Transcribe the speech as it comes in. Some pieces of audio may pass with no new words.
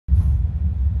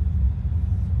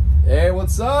Hey,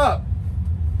 what's up?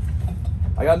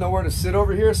 I got nowhere to sit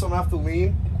over here, so I'm gonna have to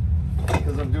lean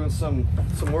because I'm doing some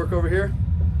work over here.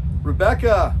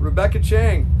 Rebecca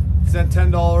Cheng sent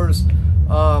 $10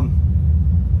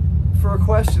 for a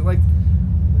question. Like,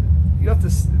 you don't have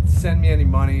to send me any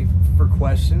money for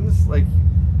questions. Like,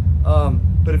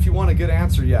 but if you want a good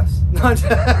answer, yes. I'm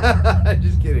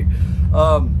just kidding.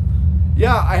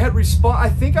 Yeah, I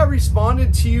think I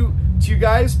responded to you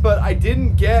guys, but I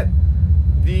didn't get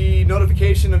the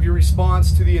notification of your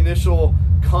response to the initial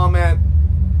comment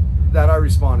that I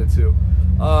responded to.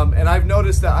 And I've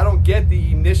noticed that I don't get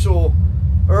the initial,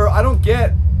 or I don't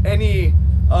get any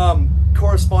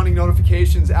corresponding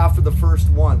notifications after the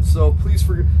first one. So please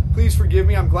forgive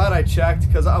me. I'm glad I checked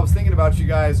because I was thinking about you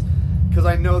guys, because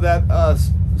I know that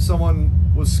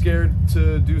someone was scared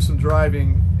to do some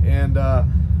driving and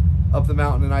up the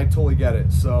mountain, and I totally get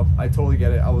it. So I totally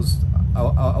get it. I was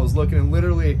looking, and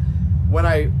literally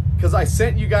because I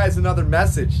sent you guys another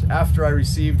message after I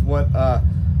received what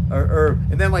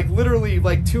and then like literally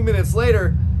like 2 minutes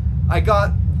later I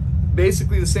got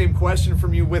basically the same question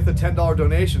from you with a $10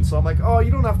 donation. So I'm like, oh, you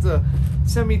don't have to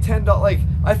send me $10. Like,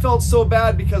 I felt so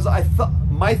bad because I thought,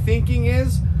 my thinking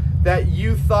is that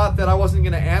you thought that I wasn't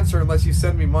going to answer unless you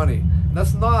send me money, and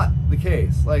that's not the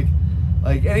case. Like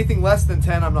anything less than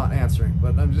 10 I'm not answering,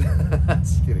 but I'm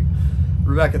just kidding.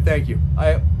 Rebecca, thank you.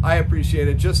 I appreciate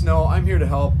it. Just know I'm here to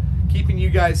help. Keeping you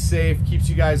guys safe keeps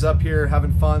you guys up here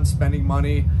having fun, spending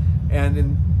money,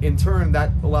 and in turn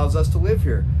that allows us to live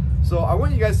here. So I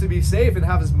want you guys to be safe and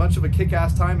have as much of a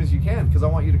kick-ass time as you can, because I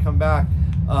want you to come back.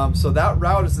 So that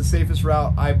route is the safest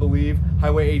route, I believe.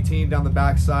 Highway 18 down the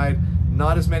backside,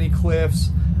 not as many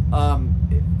cliffs.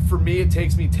 For me, it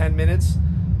takes me 10 minutes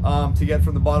to get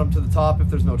from the bottom to the top. If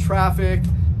there's no traffic,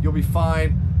 you'll be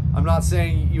fine. I'm not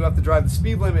saying you have to drive the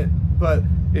speed limit, but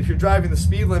if you're driving the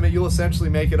speed limit, you'll essentially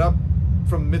make it up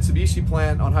from the Mitsubishi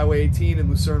plant on Highway 18 in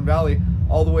Lucerne Valley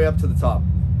all the way up to the top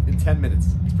in 10 minutes.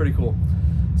 It's pretty cool.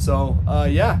 So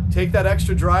yeah, take that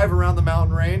extra drive around the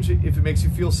mountain range if it makes you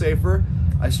feel safer.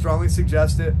 I strongly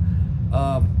suggest it.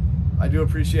 I do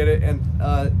appreciate it, and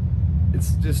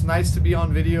it's just nice to be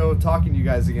on video talking to you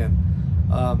guys again.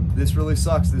 This really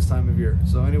sucks this time of year.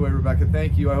 So anyway, Rebecca,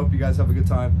 thank you. I hope you guys have a good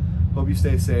time. Hope you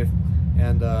stay safe,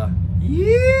 and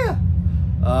yeah.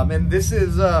 And this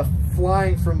is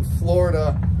flying from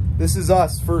Florida. This is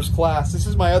us, first class. This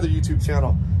is my other YouTube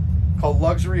channel called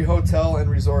Luxury Hotel and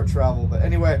Resort Travel. But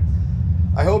anyway,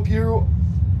 I hope you,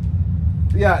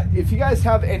 yeah, if you guys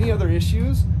have any other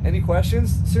issues, any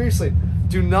questions, seriously,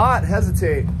 do not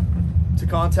hesitate to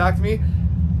contact me.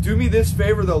 Do me this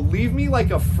favor though, leave me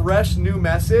like a fresh new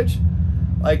message,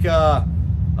 like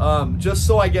just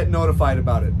so I get notified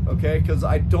about it, okay? Because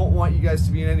I don't want you guys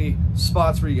to be in any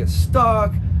spots where you get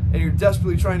stuck and you're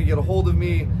desperately trying to get a hold of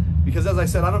me, because as I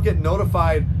said, I don't get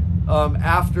notified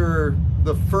after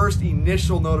the first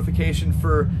initial notification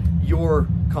for your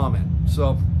comment.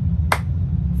 So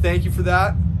thank you for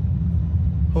that.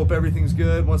 Hope everything's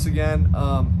good once again,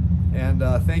 and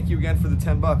thank you again for the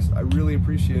 10 bucks. I really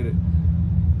appreciate it.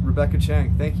 Rebecca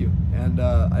Cheng, thank you. And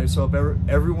I just hope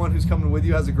everyone who's coming with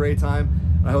you has a great time.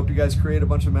 I hope you guys create a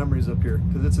bunch of memories up here,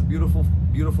 because it's a beautiful,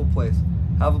 beautiful place.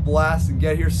 Have a blast and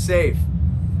get here safe.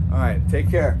 All right, take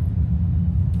care.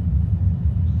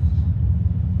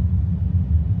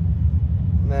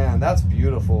 Man, that's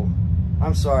beautiful.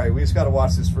 I'm sorry, we just got to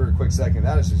watch this for a quick second.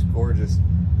 That is just gorgeous.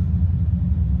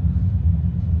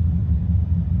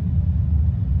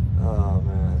 Oh,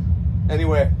 man.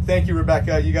 Anyway, thank you,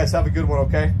 Rebecca. You guys have a good one,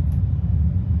 okay?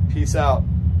 Peace out.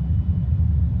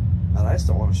 Man, I just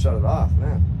don't want to shut it off,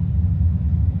 man.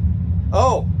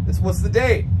 Oh, what's the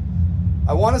date?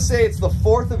 I want to say it's the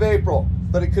 4th of April,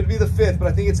 but it could be the 5th, but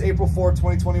I think it's April 4th,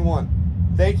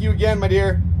 2021. Thank you again, my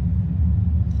dear.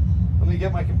 Let me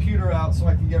get my computer out so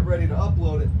I can get ready to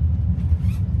upload it.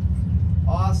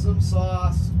 Awesome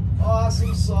sauce.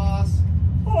 Awesome sauce.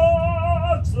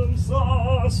 Awesome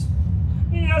sauce.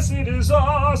 Yes, it is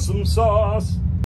awesome sauce.